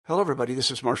Hello, everybody. This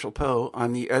is Marshall Poe.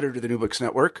 I'm the editor of the New Books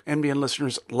Network. NBN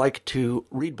listeners like to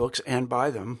read books and buy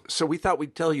them. So we thought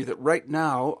we'd tell you that right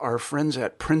now, our friends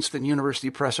at Princeton University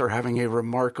Press are having a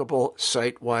remarkable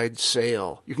site-wide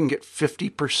sale. You can get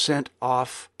 50%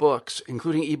 off books,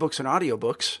 including ebooks and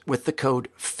audiobooks, with the code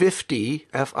 50,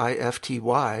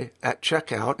 F-I-F-T-Y, at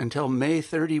checkout until May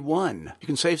 31. You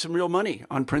can save some real money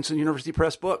on Princeton University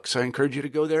Press books. I encourage you to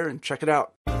go there and check it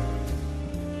out.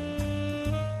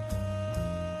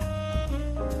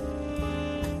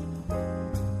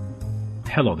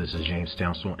 Hello, this is James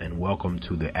Stansel, and welcome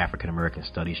to the African American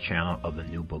Studies channel of the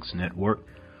New Books Network.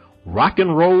 Rock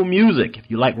and roll music. If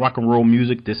you like rock and roll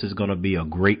music, this is going to be a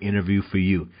great interview for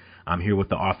you. I'm here with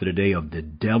the author today of The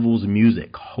Devil's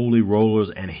Music, Holy Rollers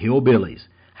and Hillbillies,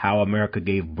 How America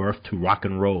Gave Birth to Rock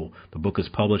and Roll. The book is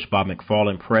published by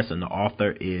McFarland Press, and the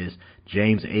author is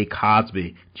James A.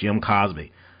 Cosby, Jim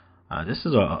Cosby. This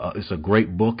is a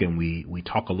great book, and we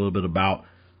talk a little bit about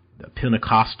the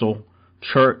Pentecostal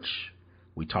church.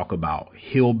 We talk about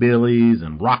hillbillies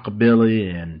and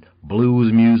rockabilly and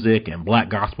blues music and black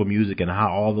gospel music and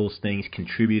how all those things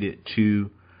contributed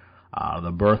to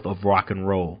the birth of rock and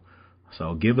roll.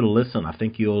 So give it a listen. I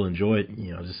think you'll enjoy it.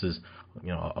 This is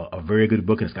a very good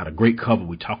book, and it's got a great cover.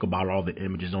 We talk about all the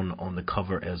images on the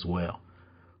cover as well.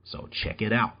 So check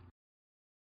it out.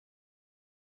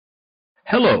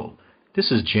 Hello,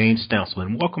 this is James Stansel,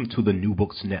 and welcome to the New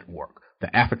Books Network,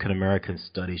 the African American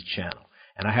Studies channel.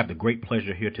 And I have the great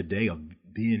pleasure here today of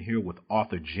being here with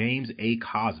author James A.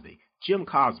 Cosby, Jim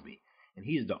Cosby, and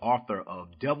he is the author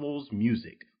of Devil's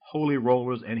Music, Holy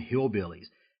Rollers and Hillbillies,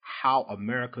 How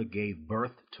America Gave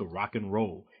Birth to Rock and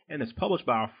Roll, and it's published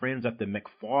by our friends at the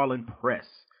McFarland Press.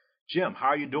 Jim, how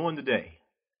are you doing today?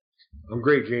 I'm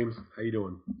great, James. How you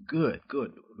doing? Good,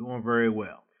 doing very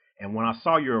well. And when I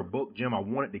saw your book, Jim, I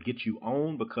wanted to get you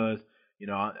on because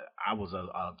I was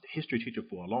a history teacher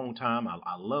for a long time.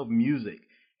 I love music.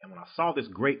 And when I saw this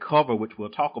great cover, which we'll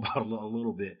talk about a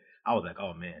little bit, I was like,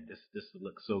 oh, man, this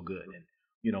looks so good.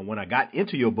 And, when I got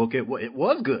into your book, it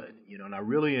was good, and I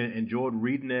really enjoyed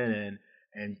reading it.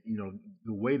 And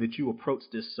the way that you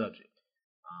approached this subject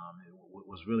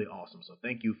was really awesome. So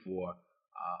thank you for,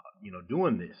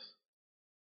 doing this.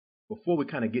 Before we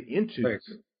kind of get into it,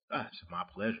 it's my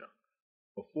pleasure.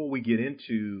 Before we get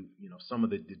into, some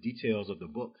of the details of the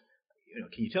book,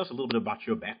 can you tell us a little bit about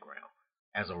your background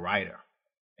as a writer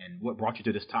and what brought you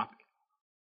to this topic?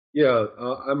 Yeah,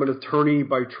 I'm an attorney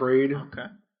by trade. Okay.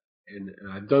 And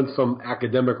I've done some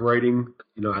academic writing.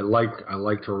 I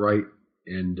like to write,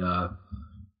 and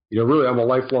really, I'm a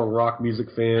lifelong rock music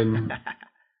fan.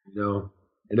 And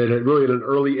then at an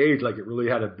early age, it really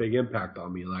had a big impact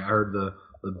on me. Like I heard the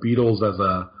Beatles as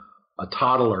a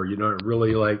toddler, it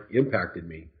really impacted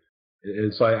me.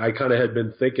 And so I kind of had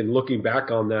been looking back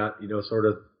on that, sort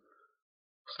of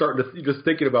starting to just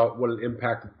thinking about what an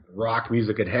impact rock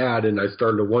music had. And I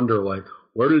started to wonder,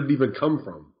 where did it even come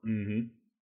from? Mm-hmm.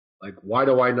 Why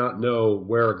do I not know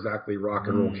where exactly rock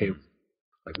and roll came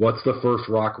from? What's the first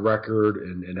rock record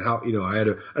and how, I had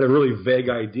a really vague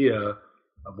idea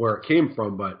of where it came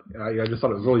from, but I just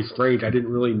thought it was really strange. I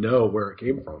didn't really know where it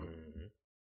came from.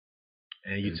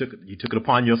 And you took it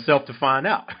upon yourself to find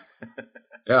out.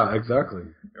 Yeah, exactly.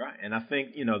 Right, and I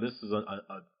think this is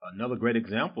another great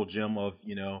example, Jim, of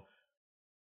you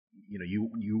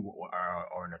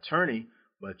are an attorney,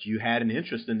 but you had an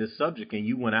interest in this subject, and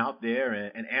you went out there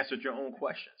and answered your own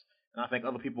questions. And I think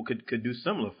other people could do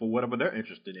similar for whatever they're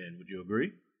interested in. Would you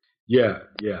agree? Yeah,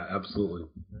 absolutely.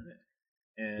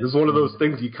 And this is one of those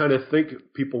things you kind of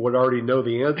think people would already know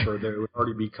the answer, that it would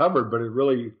already be covered, but it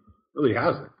really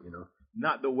hasn't.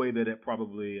 Not the way that it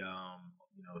probably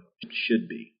should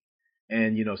be.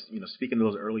 And speaking of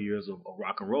those early years of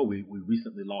rock and roll, we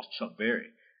recently lost Chuck Berry,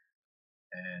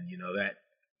 and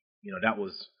that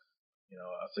was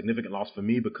a significant loss for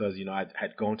me because I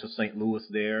had gone to St. Louis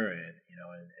there and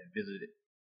visited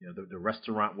the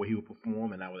restaurant where he would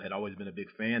perform, and I had always been a big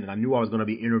fan, and I knew I was going to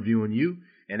be interviewing you,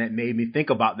 and that made me think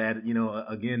about that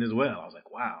again as well. I was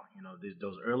like, wow,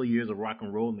 those early years of rock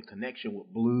and roll and the connection with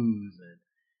blues and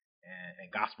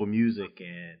gospel music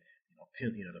and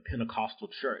the Pentecostal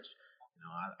church,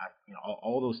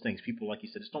 all those things. People, like you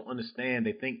said, just don't understand.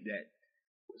 They think that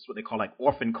it's what they call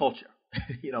orphan culture.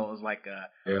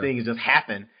 It's things just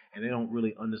happen, and they don't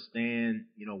really understand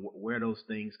where those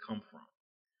things come from.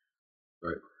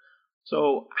 Right.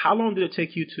 So, how long did it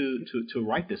take you to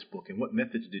write this book, and what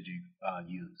methods did you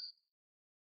use?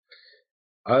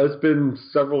 It's been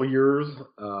several years.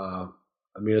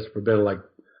 It's been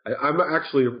I'm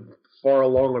actually far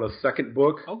along on a second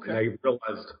book. Okay. And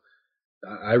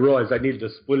I realized I needed to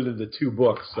split it into two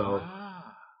books. So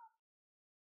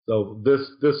So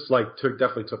this like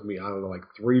definitely took me, I don't know, like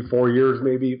 3-4 years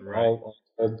maybe, Right. all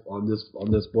on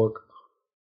this book.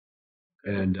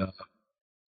 And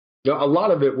a lot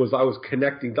of it was I was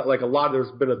connecting, like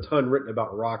there's been a ton written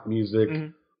about rock music,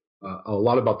 a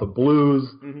lot about the blues,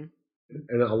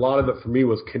 and a lot of it for me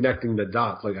was connecting the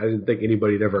dots. Like I didn't think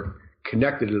anybody had ever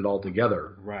connected it all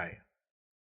together. Right.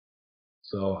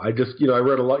 So I just, I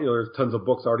read a lot, there's tons of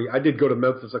books already. I did go to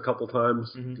Memphis a couple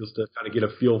times just to kind of get a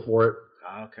feel for it.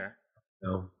 Okay.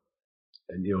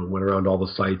 And, went around all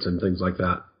the sites and things like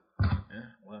that. Yeah,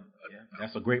 well, yeah,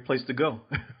 that's a great place to go.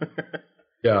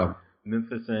 Yeah.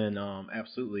 Memphis and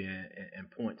absolutely, and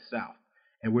Point South.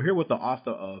 And we're here with the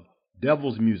author of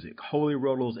Devil's Music, Holy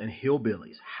Rollers and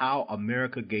Hillbillies, How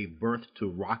America Gave Birth to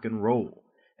Rock and Roll.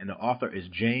 And the author is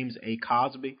James A.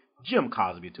 Cosby, Jim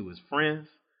Cosby to his friends.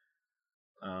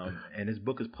 And his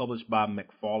book is published by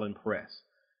McFarland Press.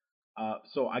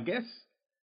 So I guess,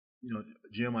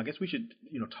 Jim, I guess we should,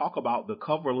 talk about the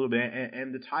cover a little bit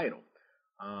and the title.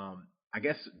 I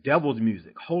guess Devil's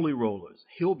Music, Holy Rollers,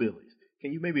 Hillbillies.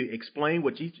 Can you maybe explain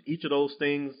what each of those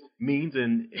things means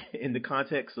in the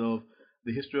context of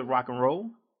the history of rock and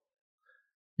roll?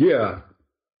 Yeah.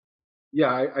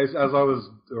 Yeah, as I was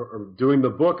doing the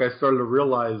book, I started to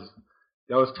realize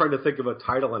I was trying to think of a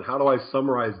title and how do I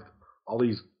summarize all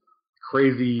these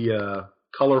crazy,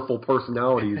 colorful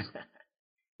personalities,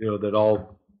 that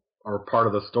all are part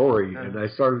of the story. And I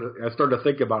started to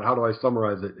think about how do I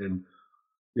summarize it. And,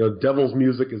 Devil's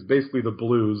Music is basically the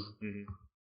blues.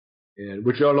 And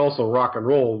also rock and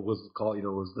roll was called,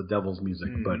 was the devil's music,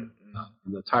 but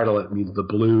in the title it means the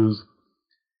blues.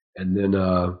 And then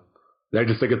I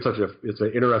just think it's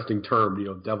an interesting term,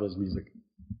 devil's music.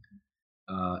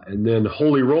 And then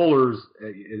Holy Rollers,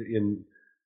 in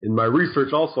my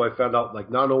research also I found out like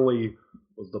not only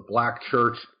was the black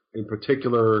church in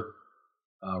particular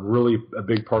really a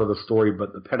big part of the story,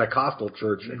 but the Pentecostal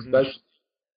church especially.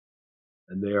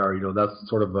 And they are, that's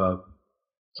sort of a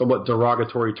somewhat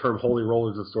derogatory term. Holy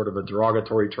Rollers is sort of a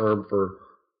derogatory term for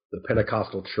the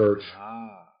Pentecostal church.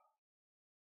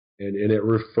 And it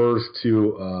refers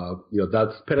to,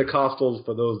 that's Pentecostals,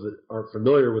 for those that aren't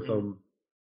familiar with them.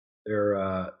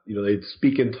 They're, they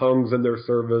speak in tongues in their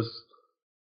service.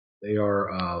 They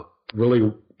are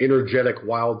really energetic,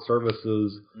 wild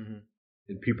services.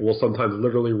 And people will sometimes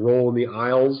literally roll in the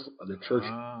aisles of the church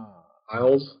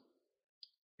aisles.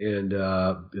 And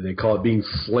they call it being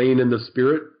slain in the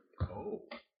spirit.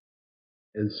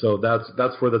 And so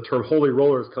that's where the term Holy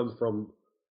Rollers comes from,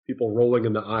 people rolling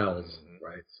in the aisles,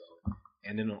 right? So.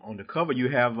 And then on the cover you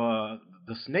have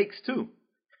the snakes too,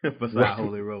 beside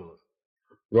Holy Rollers.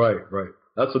 Right.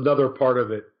 That's another part of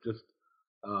it. Just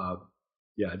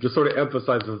just sort of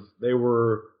emphasizes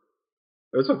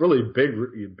it's a really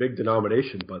big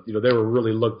denomination, but they were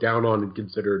really looked down on and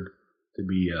considered to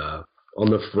be on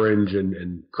the fringe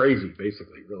and crazy,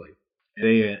 basically, really.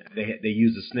 They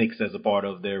use the snakes as a part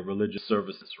of their religious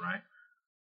services, right?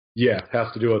 Yeah, it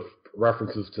has to do with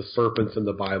references to serpents in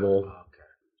the Bible. Okay.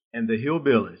 And the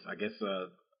Hillbillies, I guess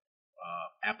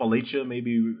Appalachia,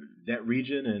 maybe that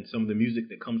region, and some of the music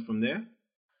that comes from there.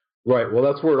 Right. Well,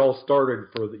 that's where it all started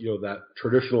for that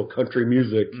traditional country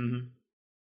music.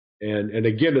 And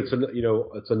again, it's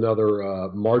another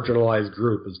marginalized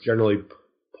group. It's generally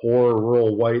poor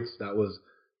rural whites. That was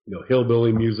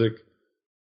hillbilly music.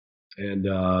 And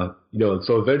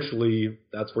so eventually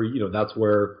that's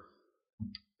where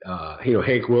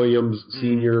Hank Williams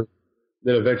Sr.,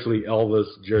 then eventually Elvis,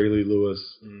 Jerry Lee Lewis,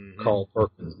 Carl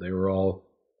Perkins. They were all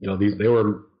they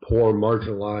were poor,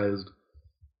 marginalized,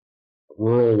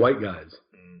 rural white guys.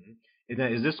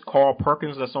 Is this Carl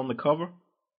Perkins that's on the cover?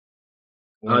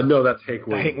 No, that's Hank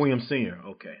Williams. Hank Williams Sr.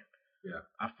 Okay. Yeah.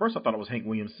 At first, I thought it was Hank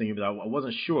Williams Sr., but I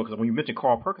wasn't sure because when you mentioned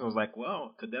Carl Perkins, I was like,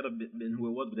 well, could that have been who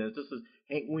it was? But this is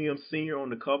Hank Williams Sr. on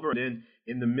the cover, and then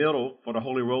in the middle for the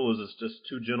Holy Rollers is just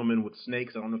two gentlemen with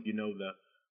snakes. I don't know if you know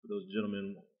those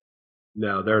gentlemen.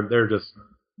 No, they're just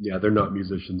they're not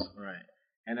musicians. Right.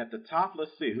 And at the top,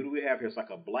 let's see, who do we have here? It's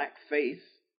like a black face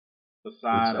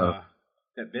beside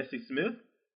that Bessie Smith.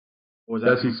 Or is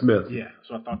that Bessie Smith? Yeah.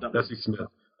 So I thought that Bessie Smith.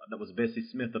 That was Bessie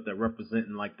Smith up there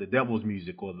representing like the devil's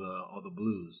music or the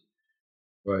blues.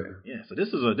 Right. Yeah. So this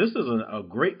is a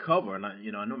great cover, and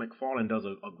I know McFarland does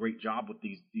a great job with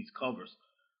these covers.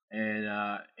 And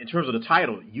in terms of the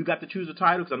title, you got to choose the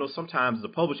title because I know sometimes the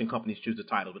publishing companies choose the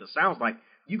title, but it sounds like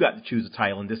you got to choose the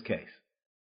title in this case.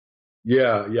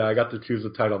 Yeah, I got to choose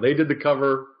the title. They did the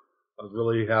cover. I was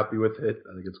really happy with it.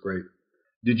 I think it's great.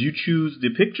 Did you choose the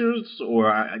pictures,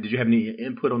 or did you have any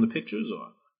input on the pictures, or?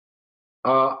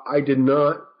 I did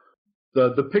not.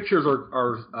 The pictures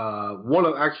are one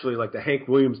of actually like the Hank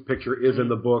Williams picture is in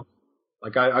the book.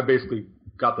 Like I basically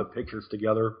got the pictures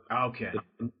together. Okay.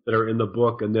 That are in the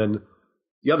book, and then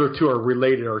the other two are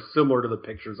related or similar to the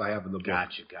pictures I have in the book.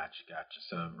 Gotcha.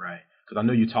 So right, because I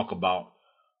know you talk about,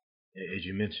 as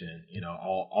you mentioned,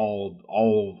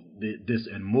 all this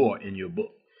and more in your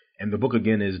book. And the book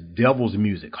again is Devil's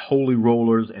Music, Holy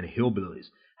Rollers and Hillbillies: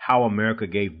 How America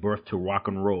Gave Birth to Rock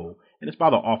and Roll, and it's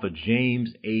by the author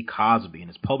James A. Cosby, and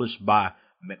it's published by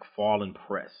McFarland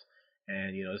Press.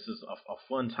 And this is a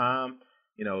fun time.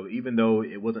 Even though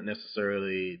it wasn't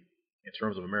necessarily in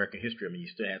terms of American history, I mean, you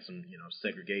still had some,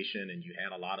 segregation, and you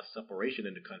had a lot of separation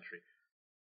in the country.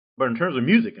 But in terms of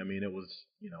music, I mean, it was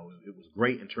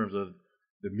great in terms of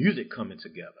the music coming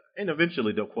together, and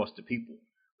eventually, of course, the people.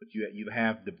 But you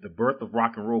have the birth of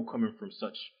rock and roll coming from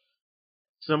such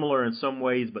similar in some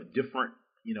ways, but different,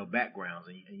 backgrounds,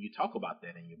 and you talk about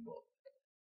that in your book.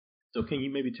 So, can you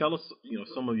maybe tell us,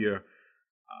 some of your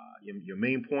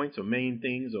main points or main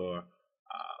things or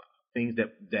things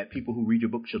that people who read your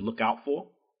book should look out for?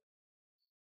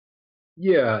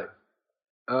 Yeah.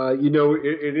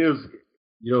 It is,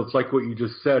 it's like what you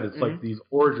just said. It's like these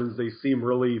origins, they seem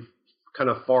really kind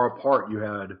of far apart.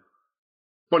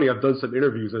 Funny, I've done some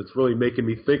interviews and it's really making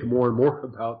me think more and more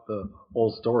about the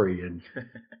whole story. And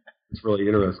it's really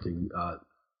interesting.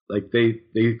 Like they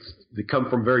come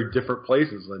from very different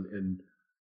places and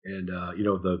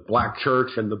the black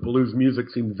church and the blues music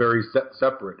seemed very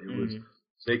separate. It was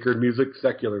sacred music,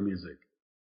 secular music.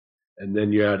 And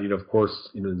then you had, of course,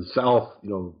 in the South,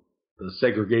 the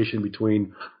segregation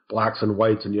between blacks and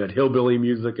whites, and you had hillbilly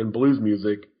music and blues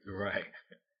music. Right.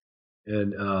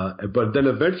 And, but then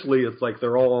eventually it's like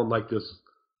they're all on like this.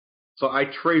 So I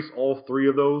trace all three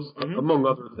of those, among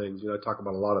other things. I talk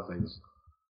about a lot of things.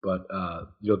 But,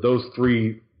 those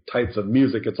three types of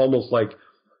music, it's almost like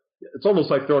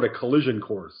they're on a collision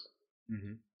course.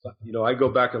 I go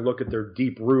back and look at their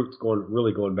deep roots,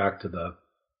 going back to the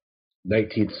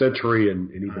 19th century and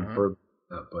even further.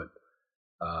 But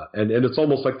and it's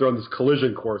almost like they're on this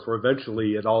collision course where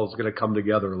eventually it all is going to come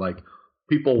together. Like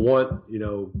people want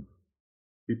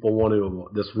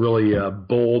this really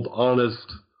bold,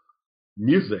 honest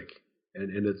music,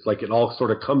 and it's like it all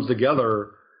sort of comes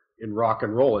together in rock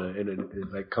and roll, and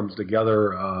it comes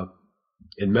together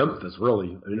in Memphis.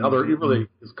 Really, I mean, it really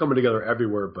is coming together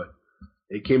everywhere, but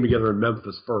it came together in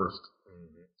Memphis first.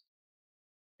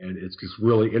 And it's just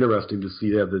really interesting to see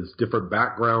they have this different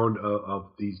background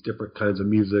of these different kinds of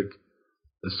music,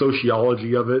 the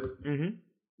sociology of it.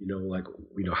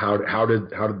 How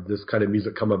did this kind of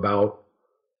music come about?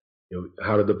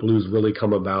 How did the blues really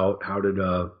come about? How did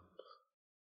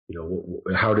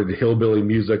hillbilly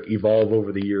music evolve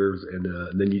over the years? And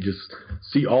then you just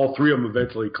see all three of them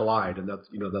eventually collide, and that's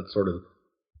sort of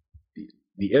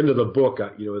the end of the book.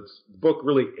 The book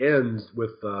really ends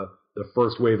with the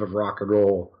first wave of rock and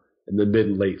roll in the mid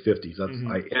and late 50s.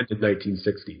 I ended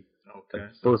 1960. Okay. The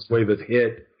first wave has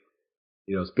hit.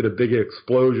 It's been a big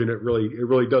explosion. It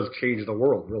really does change the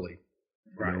world, really.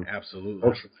 Right, absolutely.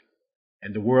 Culturally.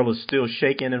 And the world is still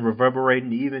shaking and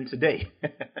reverberating even today.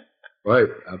 Right,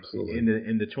 absolutely.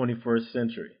 In the 21st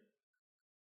century.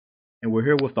 And we're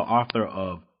here with the author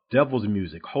of Devil's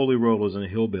Music, Holy Rollers and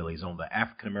Hillbillies on the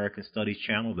African American Studies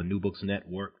channel, the New Books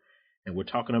Network. And we're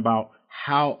talking about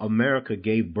how America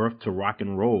gave birth to rock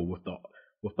and roll with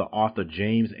the author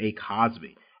James A.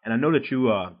 Cosby. And I know that you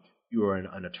are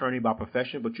an attorney by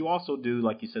profession, but you also do,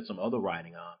 like you said, some other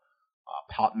writing on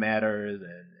Pop Matters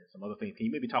and some other things. Can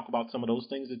you maybe talk about some of those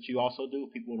things that you also do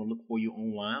if people want to look for you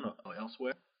online or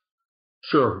elsewhere?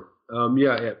 Sure.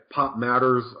 At Pop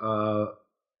Matters,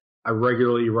 I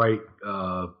regularly write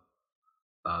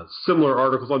similar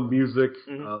articles on music.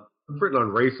 I've written on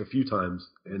race a few times,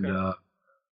 and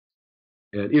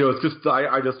it's just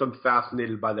I'm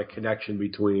fascinated by the connection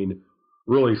between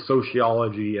really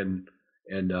sociology and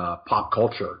pop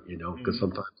culture. Because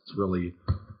sometimes it's really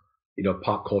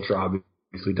pop culture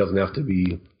obviously doesn't have to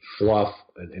be fluff,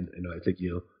 and I think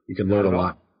you can learn a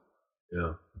lot.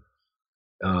 Yeah.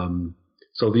 On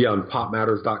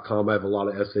popmatters.com, I have a lot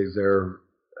of essays there.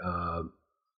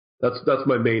 That's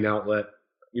my main outlet.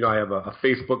 I have a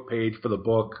Facebook page for the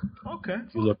book. Okay.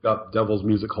 If you look up Devil's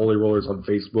Music, Holy Rollers on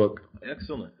Facebook.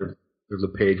 Excellent. There's a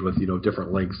page with,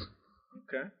 different links.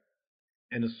 Okay.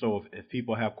 And so if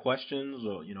people have questions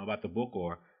or, about the book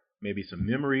or maybe some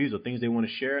memories or things they want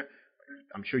to share,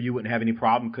 I'm sure you wouldn't have any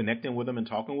problem connecting with them and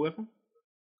talking with them.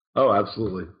 Oh,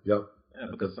 absolutely. Yep. Yeah,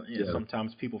 because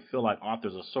sometimes people feel like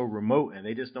authors are so remote and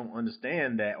they just don't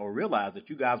understand that or realize that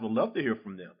you guys would love to hear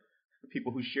from them.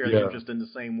 People who share the interest in the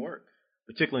same work.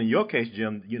 particularly in your case,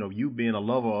 Jim, you being a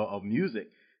lover of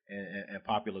music and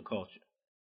popular culture.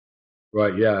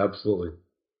 Right. Yeah. Absolutely.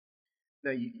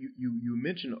 Now, you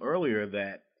mentioned earlier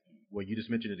that, well, you just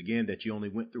mentioned it again, that you only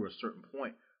went through a certain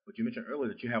point, but you mentioned earlier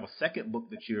that you have a second book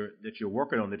that you're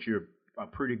working on, that you're a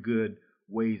pretty good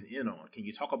ways in on. Can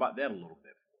you talk about that a little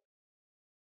bit?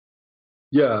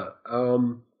 Yeah.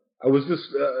 I was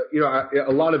just,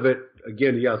 a lot of it,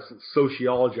 again, yes,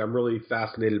 sociology. I'm really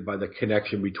fascinated by the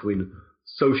connection between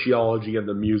sociology and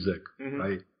the music,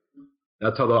 right?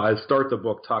 That's how I start the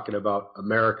book talking about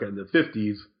America in the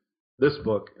 50s, this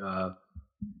book.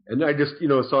 And I just,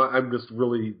 so I'm just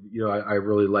really, I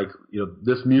really like,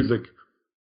 this music,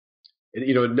 and,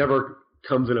 it never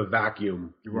comes in a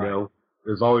vacuum, right.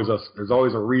 There's always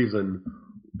a reason,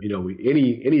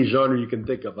 any genre you can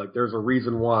think of, like there's a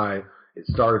reason why it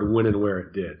started when and where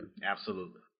it did.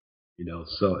 Absolutely.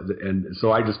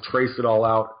 So I just trace it all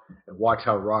out and watch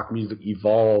how rock music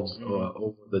evolves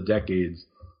over the decades.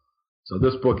 So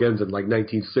this book ends in like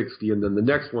 1960, and then the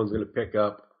next one's going to pick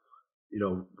up,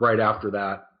 right after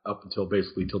that, up until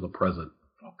basically till the present.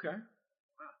 Okay.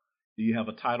 Do you have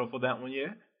a title for that one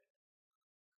yet?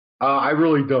 I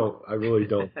really don't.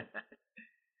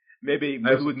 maybe we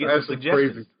can get some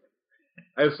suggestions.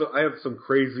 I have some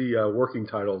crazy working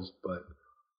titles, but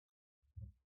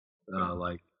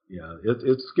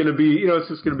it's going to be, it's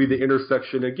just going to be the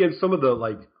intersection. Again, some of the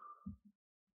like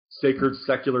sacred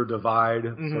secular divide,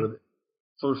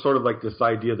 sort of like this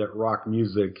idea that rock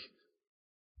music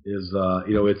is,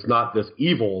 it's not this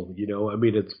evil, I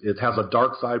mean, it has a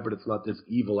dark side, but it's not this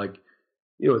evil. Like,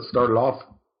 it started off,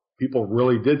 people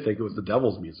really did think it was the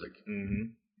devil's music.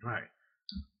 Right.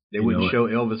 They wouldn't show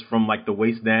Elvis from like the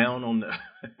waist down on the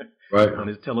right. on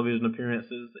his television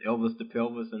appearances, Elvis to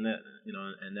pelvis, and that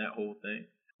and that whole thing.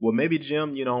 Well, maybe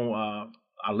Jim, our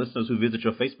listeners who visit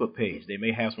your Facebook page, they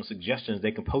may have some suggestions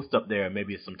they can post up there.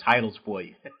 Maybe some titles for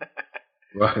you.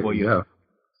 Right.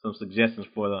 Some suggestions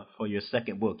for your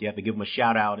second book. You have to give them a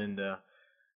shout out in the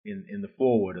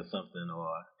foreword or something, or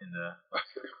in the.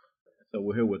 So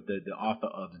we're here with the author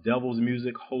of The Devil's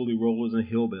Music, Holy Rollers and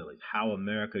Hillbillies, How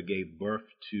America Gave Birth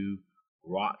to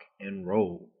Rock and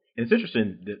Roll. And it's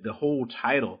interesting, the whole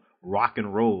title, Rock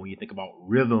and Roll, when you think about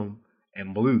rhythm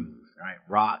and blues, right?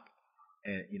 Rock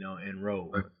and, and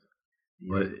roll.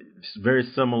 Right. It's very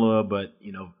similar, but,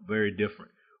 very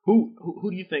different. Who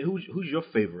do you think, who's your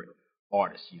favorite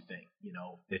artist, you think,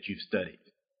 that you've studied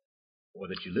or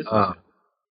that you listen to?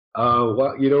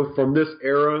 Well, from this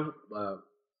era,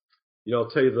 I'll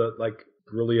tell you the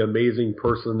really amazing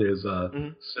person is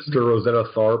Sister Rosetta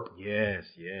Tharpe. Yes.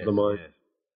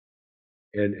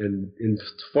 And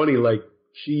it's funny, like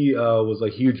she was a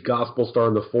huge gospel star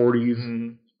in the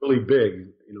 40s, really big,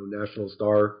 national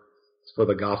star for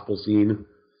the gospel scene,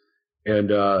 and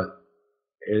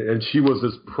she was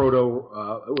this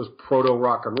proto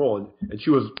rock and roll, and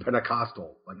she was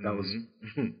Pentecostal, like that was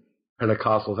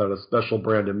Pentecostals had a special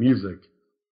brand of music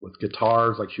with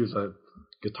guitars, like she was a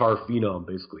guitar phenom,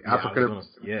 basically. African.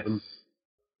 Yes.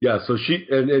 Yeah, so she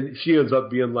ends up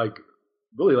being like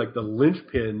really like the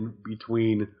linchpin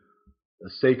between the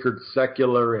sacred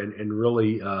secular and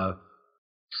really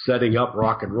setting up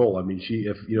rock and roll. I mean,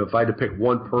 if I had to pick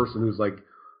one person who's like,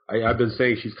 I've been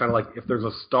saying she's kind of like, if there's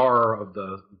a star of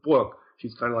the book,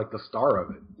 she's kind of like the star of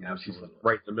it. She's like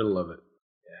right in the middle of it.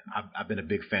 Yeah, I've been a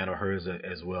big fan of hers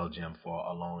as well, Jim, for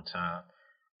a long time.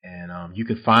 And you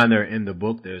can find her in the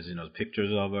book. There's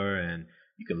pictures of her, and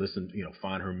you can listen,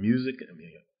 find her music. I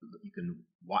mean, you can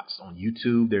watch on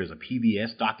YouTube. There's a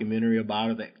PBS documentary about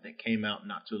her that came out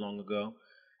not too long ago.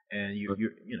 And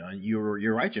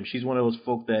you're right, Jim. She's one of those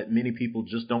folk that many people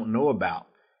just don't know about.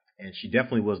 And she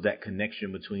definitely was that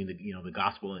connection between the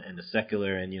gospel and the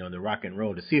secular and the rock and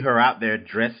roll. To see her out there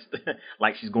dressed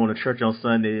like she's going to church on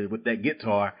Sunday with that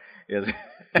guitar is.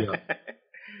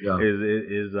 Yeah.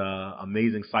 is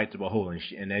amazing sight to behold,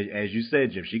 and as you said,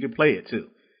 Jim, she could play it too.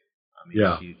 I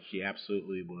mean, she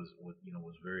absolutely was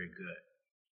very good.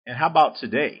 And how about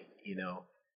today? Do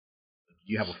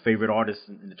you have a favorite artist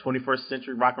in the 21st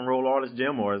century rock and roll artist,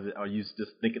 Jim, or are you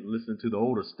just listening to the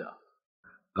older stuff?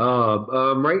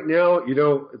 Right now,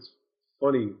 it's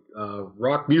funny.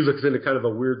 Rock music's in a kind of a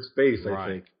weird space. I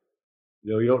think.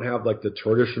 You don't have like the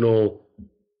traditional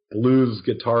blues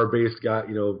guitar based guy.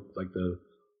 Like the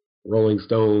Rolling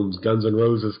Stones, Guns N'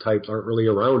 Roses types aren't really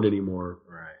around anymore.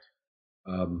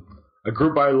 Right. A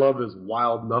group I love is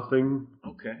Wild Nothing.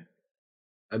 Okay.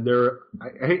 And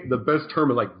I hate the best term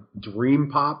is like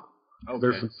dream pop. Okay.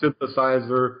 There's some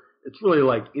synthesizer. It's really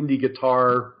like indie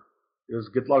guitar. There's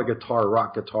a lot of guitar,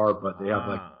 rock guitar, but they have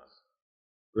like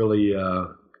really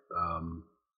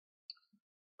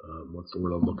what's the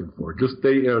word I'm looking for? Just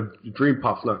dream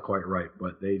pop's not quite right,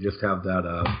 but they just have that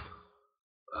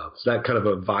that kind of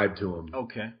a vibe to them.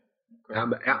 Okay.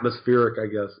 Atmospheric, I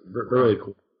guess. Really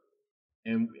cool.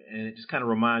 And it just kind of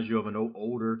reminds you of an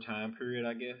older time period,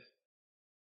 I guess.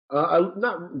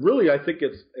 Not really. I think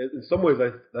it's in some ways.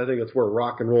 I think it's where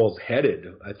rock and roll is headed.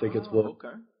 I think it's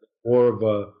more of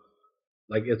a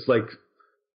it's like.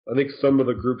 I think some of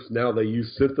the groups now, they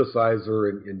use synthesizer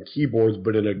and keyboards,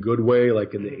 but in a good way.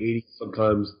 Like in the 80s,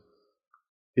 sometimes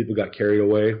people got carried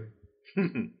away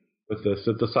with the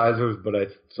synthesizers. But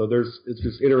it's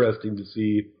just interesting to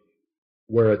see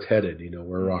where it's headed,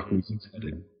 where rock music's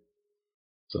headed.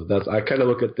 So I kind of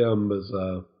look at them as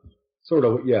sort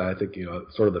of, I think,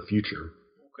 sort of the future.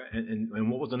 Okay.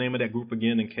 And what was the name of that group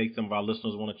again, in case some of our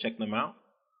listeners want to check them out?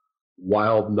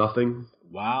 Wild Nothing.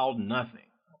 Wild Nothing.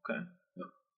 Okay.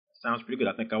 Sounds pretty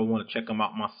good. I think I would want to check them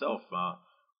out myself.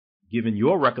 Given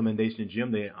your recommendation,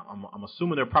 Jim, I'm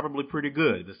assuming they're probably pretty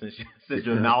good since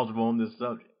you're knowledgeable on this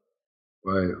subject.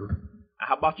 Right.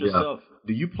 How about yourself?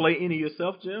 Do you play any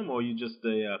yourself, Jim, or are you just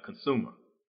a consumer?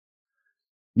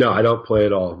 No, I don't play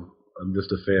at all. I'm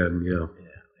just a fan. Yeah,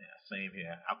 same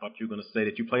here. I thought you were going to say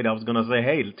that you played. I was going to say,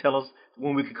 hey, tell us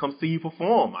when we can come see you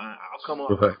perform. I'll come up.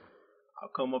 Right. I'll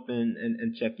come up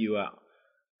and check you out.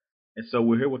 And so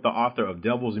we're here with the author of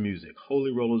Devil's Music,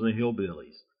 Holy Rollers and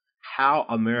Hillbillies, How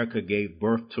America Gave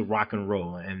Birth to Rock and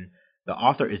Roll. And the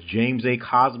author is James A.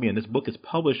 Cosby, and this book is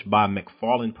published by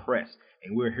McFarland Press.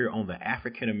 And we're here on the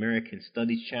African American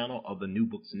Studies channel of the New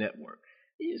Books Network.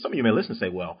 Some of you may listen and say,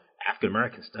 well, African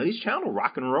American Studies channel,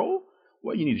 rock and roll?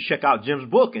 Well, you need to check out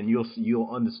Jim's book, and you'll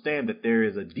understand that there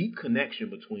is a deep connection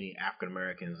between African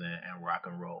Americans and rock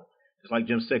and roll. It's like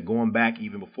Jim said, going back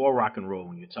even before rock and roll,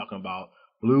 when you're talking about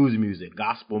blues music,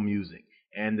 gospel music,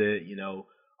 and the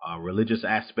religious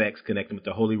aspects connecting with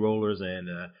the Holy Rollers and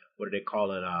what do they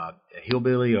call it?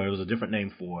 Hillbilly, or it was a different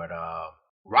name for it.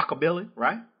 Rockabilly,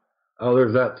 right? Oh,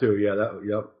 there's that too. Yeah,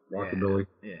 rockabilly.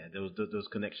 Yeah, those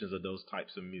connections of those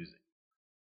types of music.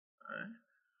 All right.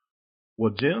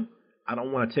 Well, Jim, I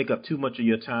don't want to take up too much of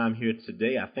your time here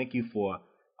today. I thank you for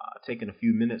taking a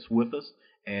few minutes with us.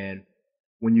 And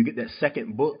when you get that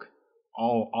second book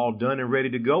all done and ready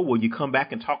to go, will you come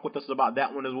back and talk with us about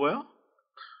that one as well?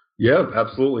 Yeah,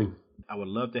 absolutely. I would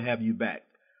love to have you back.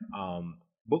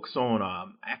 Books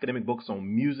on academic books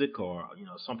on music, or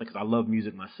something, because I love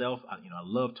music myself. I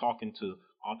love talking to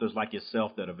authors like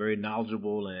yourself that are very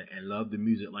knowledgeable and love the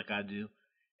music like I do.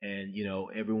 And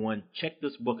everyone, check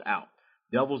this book out: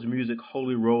 Devil's Music,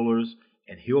 Holy Rollers,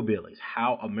 and Hillbillies: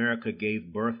 How America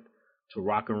Gave Birth to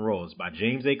Rock and Roll. It's by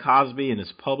James A. Cosby, and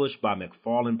it's published by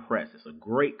McFarland Press. It's a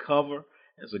great cover.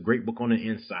 It's a great book on the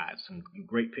inside. Some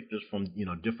great pictures from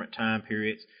different time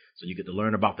periods, so you get to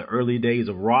learn about the early days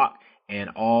of rock and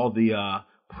all the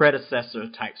predecessor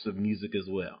types of music as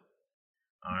well.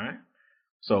 All right.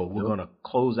 So we're going to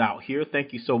close out here.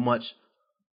 Thank you so much,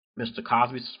 Mr.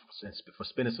 Cosby, for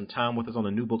spending some time with us on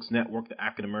the New Books Network, the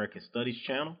African American Studies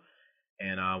channel.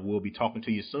 And we'll be talking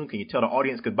to you soon. Can you tell the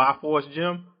audience goodbye for us,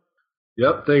 Jim?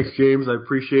 Yep. Thanks, James. I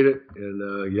appreciate it.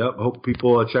 And hope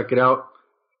people check it out.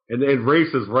 And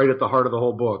race is right at the heart of the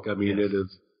whole book. I mean, It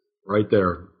is right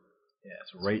there.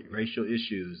 Yes, racial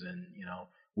issues. And,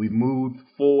 we've moved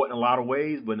forward in a lot of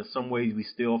ways, but in some ways we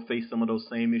still face some of those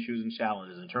same issues and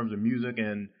challenges in terms of music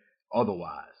and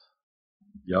otherwise.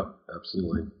 Yep,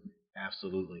 absolutely.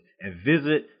 Absolutely. And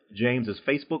visit James's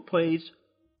Facebook page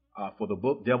for the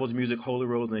book, Devil's Music, Holy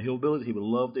Rollers, and Hillbillies. He would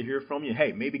love to hear from you.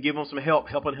 Hey, maybe give him some help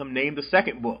helping him name the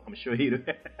second book. I'm sure he'd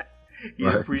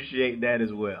appreciate that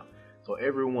as well. So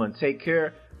everyone, take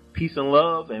care, peace and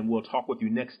love, and we'll talk with you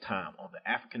next time on the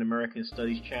African American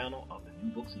Studies channel of the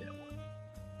New Books Network.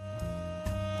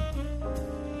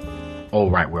 All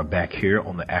right, we're back here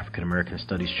on the African American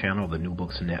Studies channel of the New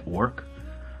Books Network.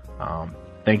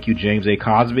 Thank you, James A.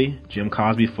 Cosby, Jim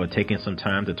Cosby, for taking some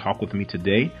time to talk with me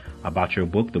today about your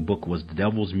book. The book was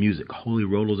Devil's Music, Holy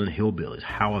Rollers and Hillbillies: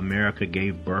 How America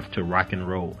Gave Birth to Rock and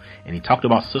Roll. And he talked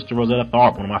about Sister Rosetta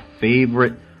Tharpe, one of my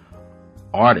favorite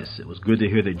artists. It was good to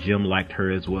hear that Jim liked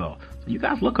her as well. So you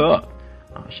guys look her up.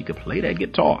 She could play that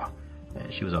guitar.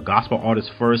 And she was a gospel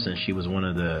artist first, and she was one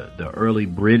of the early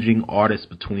bridging artists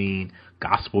between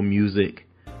gospel music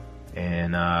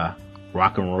and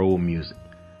rock and roll music.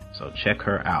 So check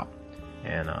her out.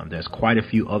 And there's quite a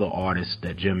few other artists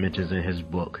that Jim mentions in his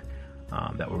book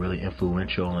that were really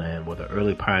influential and were the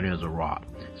early pioneers of rock.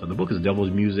 So the book is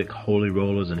Devil's Music, Holy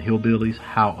Rollers, and Hillbillies: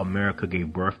 How America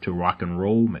Gave Birth to Rock and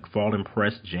Roll, McFarland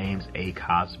Press, James A.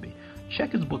 Cosby.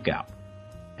 Check his book out.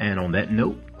 And on that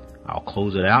note, I'll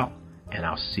close it out, and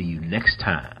I'll see you next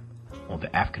time on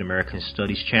the African American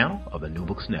Studies channel of the New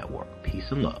Books Network.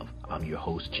 Peace and love. I'm your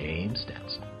host, James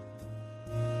Stenson.